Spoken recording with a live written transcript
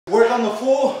work on the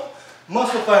full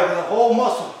muscle fiber, the whole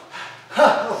muscle,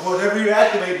 of whatever you're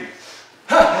activating.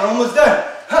 We're almost done.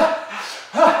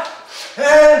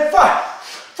 And 5,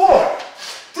 4,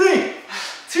 3,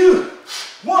 2,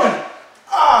 1.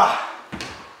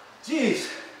 Jeez.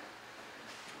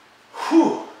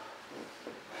 Whew.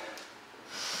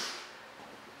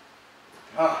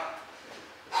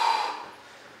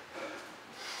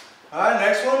 Alright,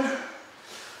 next one.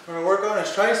 We're going to work on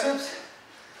his triceps.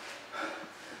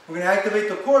 We're going to activate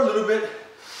the core a little bit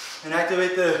and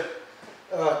activate the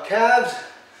calves,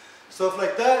 stuff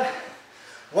like that,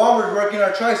 while we're working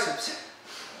our triceps.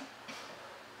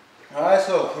 Alright,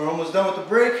 so we're almost done with the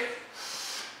break.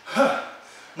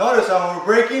 Notice how when we're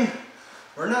breaking,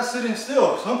 we're not sitting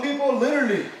still. Some people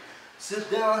literally sit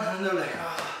down and they're like,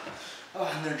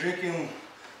 and they're drinking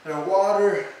their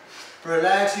water,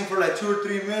 relaxing for like 2 or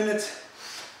 3 minutes.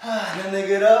 And then they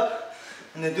get up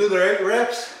and they do their 8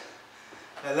 reps.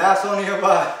 It lasts only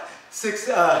about 6,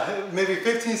 maybe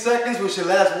 15 seconds, which should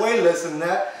last way less than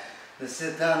that. They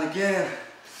sit down again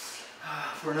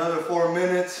for another 4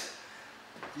 minutes.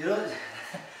 You know,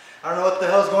 I don't know what the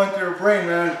hell's going through your brain,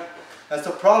 man. That's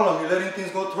the problem. You're letting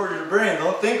things go towards your brain.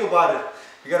 Don't think about it.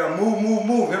 You gotta move, move,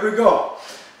 move. Here we go.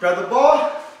 Grab the ball,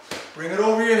 bring it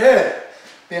over your head,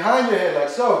 behind your head, like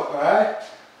so. All right.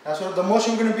 That's what the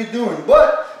motion we're gonna be doing.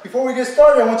 But before we get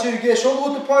started, I want you to get shoulder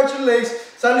width apart your legs,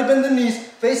 slightly bend the knees,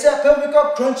 face that pelvic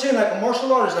up, crunch in like a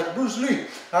martial artist, like Bruce Lee.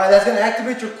 All right. That's gonna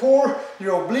activate your core,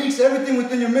 your obliques, everything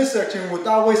within your midsection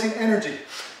without wasting energy.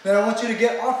 Then I want you to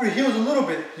get off your heels a little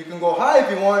bit. You can go high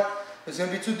if you want. It's going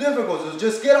to be too difficult. So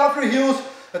just get off your heels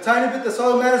a tiny bit. That's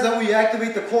all that matters. That way you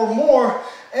activate the core more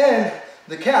and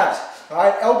the calves. All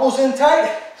right, elbows in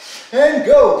tight and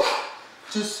go.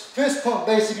 Just fist pump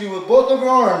basically with both of your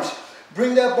arms.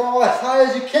 Bring that ball as high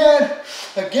as you can.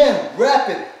 Again,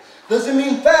 rapid. Doesn't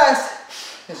mean fast.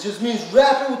 It just means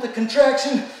rapid with the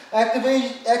contraction,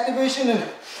 activation and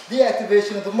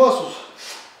deactivation of the muscles.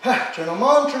 Turn them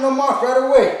on, turn them off right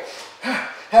away.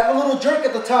 Have a little jerk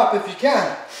at the top if you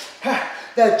can.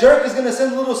 That jerk is going to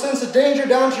send a little sense of danger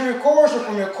down to your core, so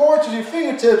from your core to your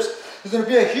fingertips, there's going to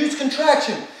be a huge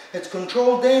contraction. It's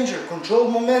controlled danger,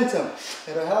 controlled momentum.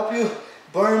 It'll help you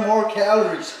burn more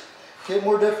calories, get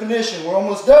more definition. We're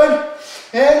almost done.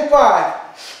 And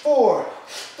 5, 4,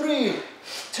 3,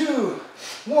 2,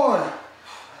 1.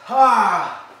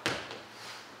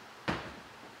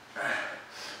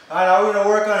 Alright, now we're going to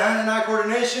work on hand and eye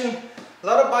coordination. A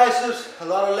lot of biceps, a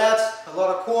lot of lats, a lot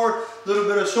of core, a little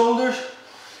bit of shoulders,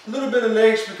 a little bit of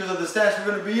legs because of the stance we're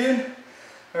going to be in.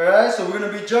 Alright, so we're going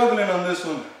to be juggling on this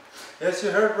one. Yes,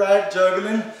 you heard right,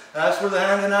 juggling. That's where the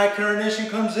hand and eye coordination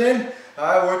comes in.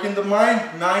 Alright, working the mind.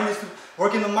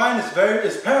 Working the mind is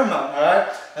paramount. Alright,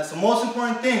 that's the most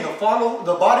important thing. The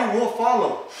body will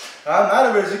follow. Alright, matter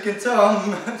of it, as you can tell,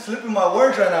 I'm slipping my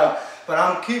words right now. But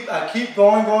I keep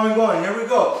going. Here we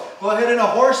go. Go ahead get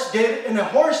in a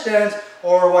horse stance,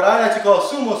 or what I like to call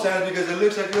sumo stance, because it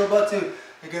looks like you're about to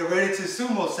get ready to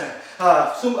sumo stand,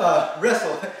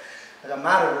 wrestle. It doesn't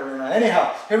matter right now.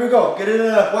 Anyhow, here we go. Get it in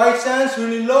a wide stance,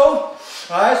 really low.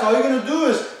 Alright, so all you're gonna do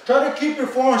is try to keep your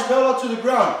forearms parallel to the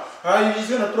ground. Alright, you're just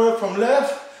gonna throw it from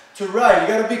left to right. You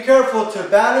gotta be careful to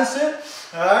balance it.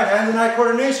 Alright, hand and eye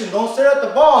coordination. Don't stare at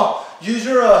the ball. Use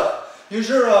your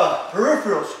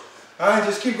peripherals. Alright,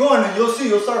 just keep going and you'll see,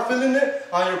 you'll start feeling it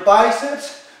on your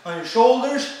biceps, on your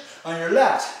shoulders, on your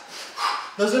lats.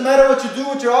 Doesn't matter what you do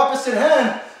with your opposite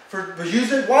hand, but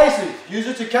use it wisely. Use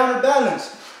it to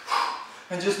counterbalance.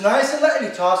 And just nice and lightly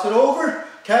toss it over,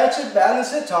 catch it,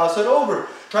 balance it, toss it over.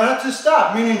 Try not to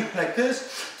stop, meaning like this,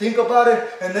 think about it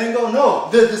and then go. No,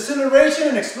 the deceleration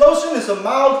and explosion is a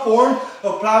mild form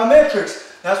of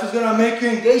plyometrics. That's what's gonna make you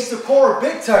engage the core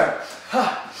big time.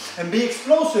 And be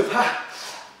explosive.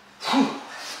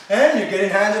 And you're getting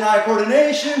hand and eye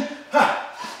coordination. A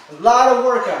lot of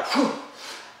workout.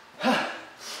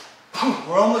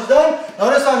 We're almost done.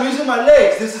 Notice I'm using my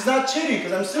legs. This is not cheating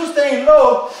because I'm still staying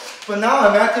low, but now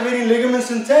I'm activating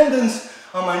ligaments and tendons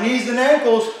on my knees and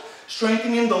ankles,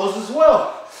 strengthening those as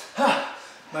well.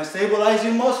 My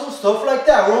stabilizing muscles, stuff like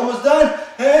that. We're almost done.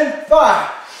 And 5,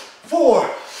 4,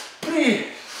 3,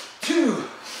 2,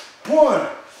 1.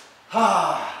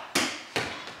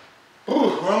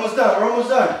 We're almost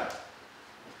done.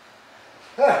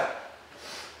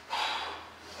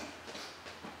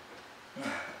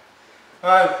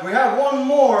 Alright, we have one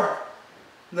more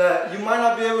that you might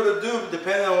not be able to do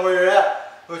depending on where you're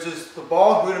at, which is the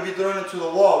ball. We're going to be throwing it to the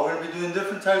wall. We're going to be doing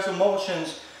different types of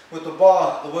motions with the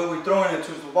ball, the way we're throwing it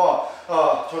towards the ball,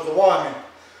 I mean.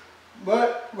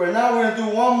 But right now we're going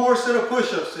to do one more set of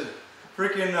push-ups to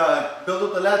freaking build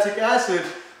up the lactic acid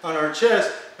on our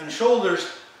chest and shoulders,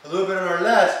 a little bit on our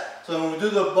lats. So when we do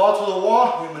the ball to the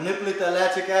wall, we manipulate that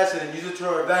lactic acid and use it to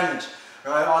our advantage.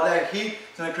 Right? All that heat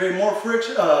is going to create more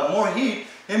friction, more heat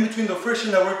in between the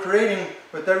friction that we're creating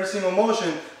with every single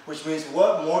motion, which means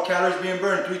what? More calories being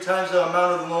burned, 3 times the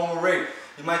amount of the normal rate.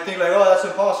 You might think like, oh, that's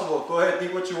impossible. Go ahead,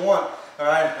 think what you want. All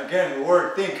right, again, the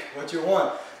word, think what you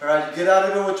want. All right, you get out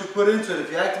of it what you put into it.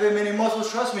 If you activate many muscles,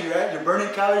 trust me, right? You're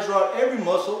burning calories throughout every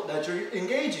muscle that you're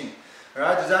engaging. All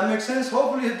right, does that make sense?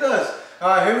 Hopefully it does. All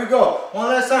right, here we go. One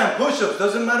last time, push-ups.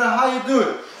 Doesn't matter how you do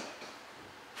it.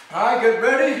 All right, get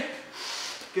ready.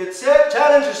 Get set,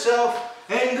 challenge yourself,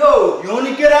 and go. You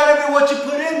only get out of it what you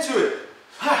put into it.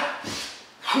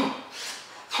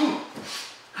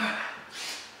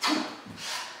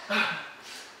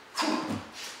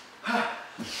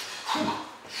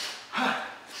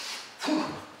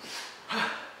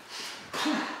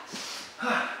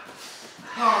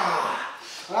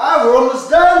 Alright, we're almost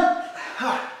done.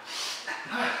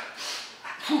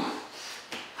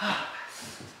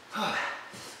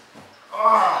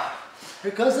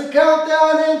 Here comes the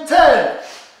countdown in 10,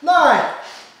 9,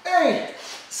 8,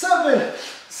 7,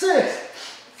 6,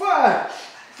 5,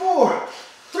 4,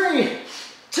 3,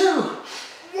 2, 1.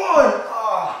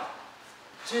 Oh,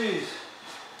 jeez.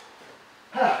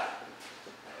 Alright,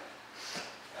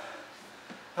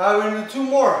 we're going to do 2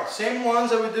 more. Same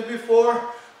ones that we did before.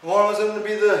 One was going to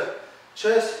be the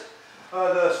chest,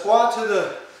 the squat to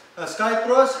the sky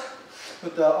thrust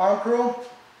with the arm curl.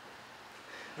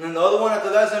 And then the other one after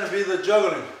that is going to be the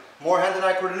juggling. More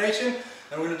hand-and-eye coordination.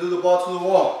 And we're going to do the ball to the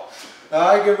wall.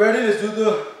 Alright, get ready. Let's do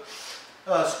the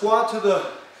squat to the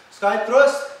sky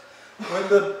thrust with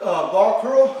the ball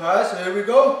curl. Alright, so here we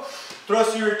go.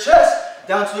 Thrust to your chest,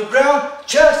 down to the ground,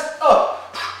 chest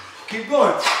up. Keep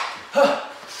going.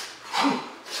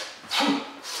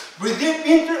 Breathe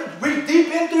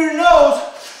deep into your nose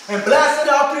and blast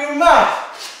it out through your mouth.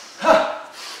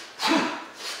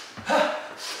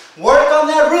 Work on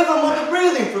that rhythm of the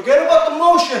breathing. Forget about the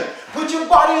motion. Put your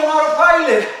body on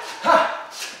autopilot.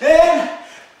 And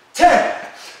 10,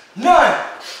 9,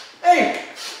 8,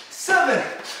 7,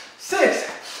 6,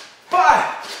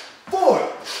 5,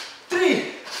 4,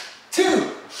 3,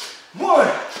 2, 1.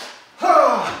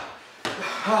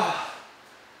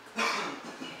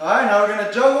 Alright, now we're going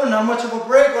to juggle. Not much of a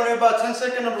break, only about 10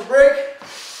 seconds of a break.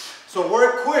 So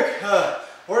work quick,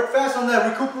 work fast on that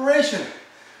recuperation.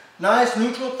 Nice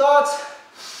neutral thoughts,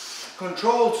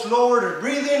 controlled, slower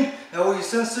breathing. That way you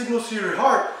send signals to your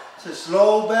heart to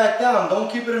slow back down.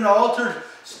 Don't keep it in an altered,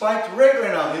 spiked rate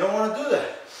right now. You don't want to do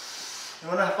that. You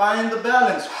want to find the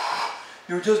balance.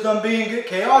 You're just done being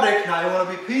chaotic, now you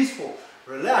want to be peaceful.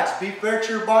 Relax, be fair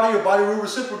to your body will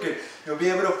reciprocate. You'll be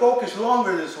able to focus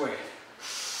longer this way.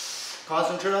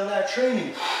 Concentrate on that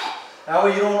training. That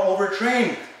way you don't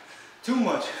overtrain too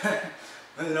much.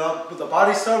 You know, but the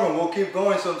body's stubborn. We'll keep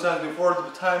going sometimes before the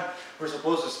time we're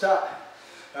supposed to stop.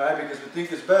 Alright, because we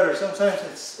think it's better.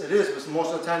 Sometimes it is, but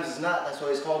most of the times it's not. That's why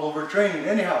it's called overtraining.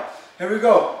 Anyhow, here we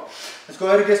go. Let's go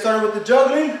ahead and get started with the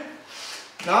juggling.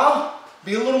 Now,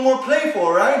 be a little more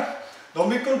playful, right? Don't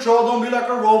be controlled, don't be like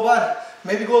a robot.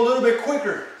 Maybe go a little bit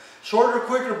quicker. Shorter,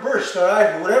 quicker bursts,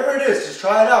 alright? Whatever it is, just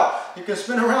try it out. You can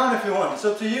spin around if you want. It's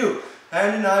up to you.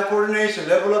 Hand and eye coordination.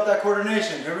 Level up that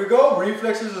coordination. Here we go.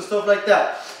 Reflexes and stuff like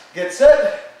that. Get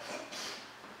set.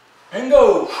 And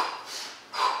go.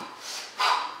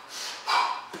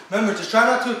 Remember, just try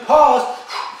not to pause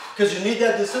because you need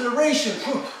that deceleration.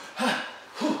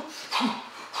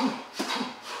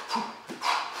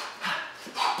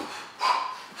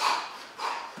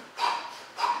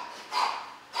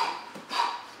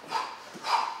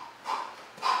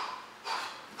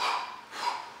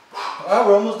 Alright,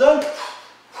 we're almost done.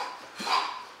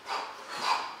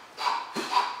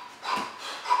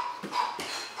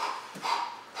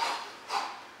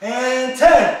 And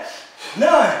 10,